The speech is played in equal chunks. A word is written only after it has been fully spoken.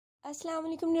Assalamu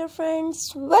alaikum dear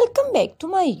friends, welcome back to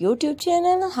my YouTube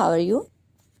channel. How are you?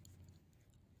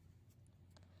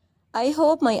 I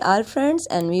hope my all friends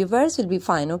and viewers will be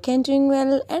fine, okay, and doing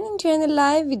well and enjoying the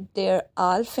life with their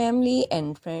all family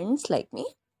and friends like me.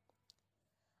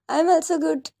 I'm also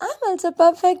good. I'm also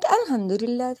perfect.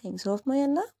 Alhamdulillah. Thanks of my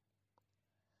Allah.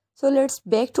 So let's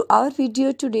back to our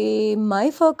video today. My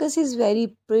focus is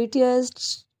very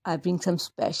prettiest. I bring some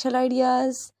special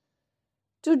ideas.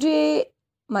 Today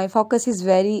my focus is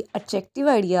very attractive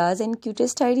ideas and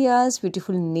cutest ideas,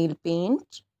 beautiful nail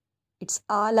paint. It's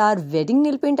all our wedding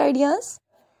nail paint ideas.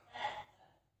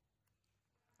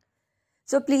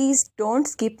 So please don't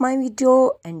skip my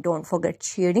video and don't forget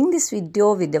sharing this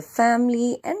video with your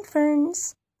family and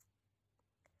friends.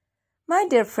 My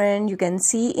dear friend, you can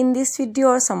see in this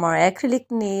video some are acrylic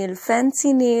nail,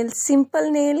 fancy nail, simple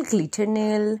nail, glitter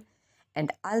nail,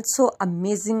 and also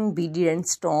amazing beaded and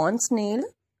stones nail.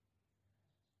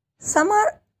 Some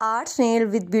are art nail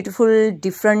with beautiful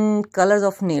different colors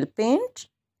of nail paint,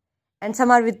 and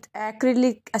some are with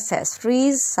acrylic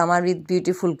accessories, some are with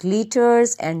beautiful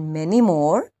glitters and many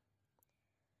more.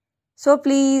 So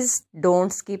please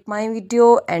don't skip my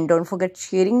video and don't forget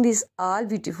sharing these all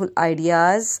beautiful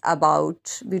ideas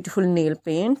about beautiful nail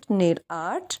paint, nail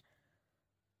art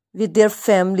with their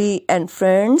family and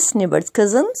friends, neighbors,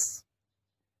 cousins.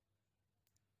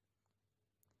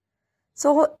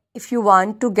 So if you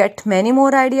want to get many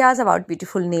more ideas about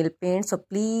beautiful nail paint, so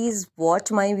please watch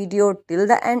my video till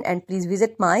the end and please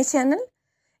visit my channel.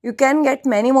 You can get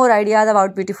many more ideas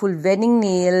about beautiful wedding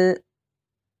nail,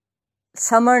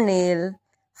 summer nail,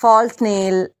 false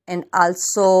nail, and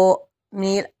also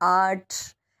nail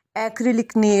art,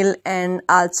 acrylic nail, and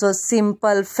also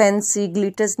simple fancy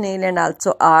glitters nail and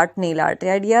also nail art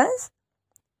ideas.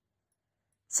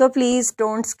 So please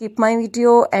don't skip my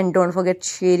video and don't forget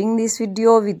sharing this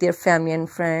video with your family and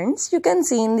friends. You can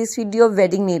see in this video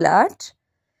wedding nail art,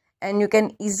 and you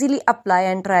can easily apply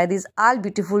and try this all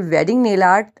beautiful wedding nail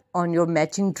art on your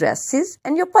matching dresses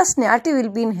and your personality will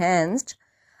be enhanced.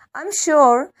 I'm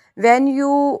sure when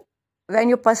your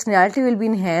personality will be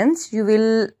enhanced, you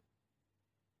will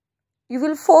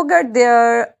forget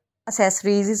their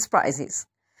accessories prices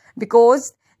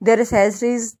because their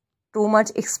accessories too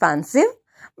much expensive,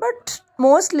 but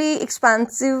mostly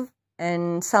expensive,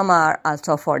 and some are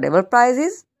also affordable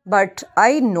prices. But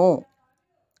I know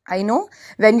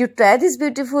when you try this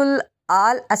beautiful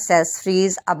all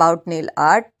accessories about nail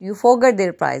art, you forget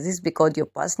their prices because your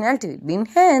personality will be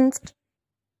enhanced.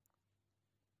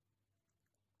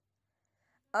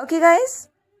 Okay guys,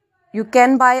 you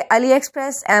can buy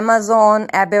AliExpress, Amazon,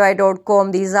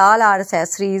 abby.com. These all are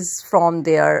accessories from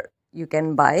there you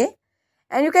can buy.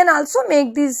 And you can also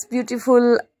make this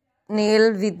beautiful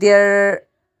nail with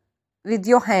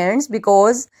your hands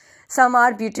because some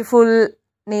are beautiful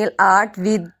nail art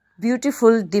with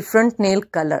beautiful different nail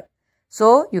color.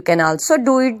 So you can also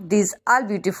do it. These are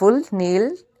beautiful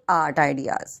nail art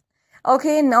ideas.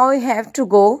 Okay, now we have to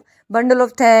go. Bundle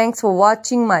of thanks for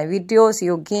watching my video. See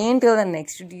you again till the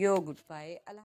next video. Goodbye.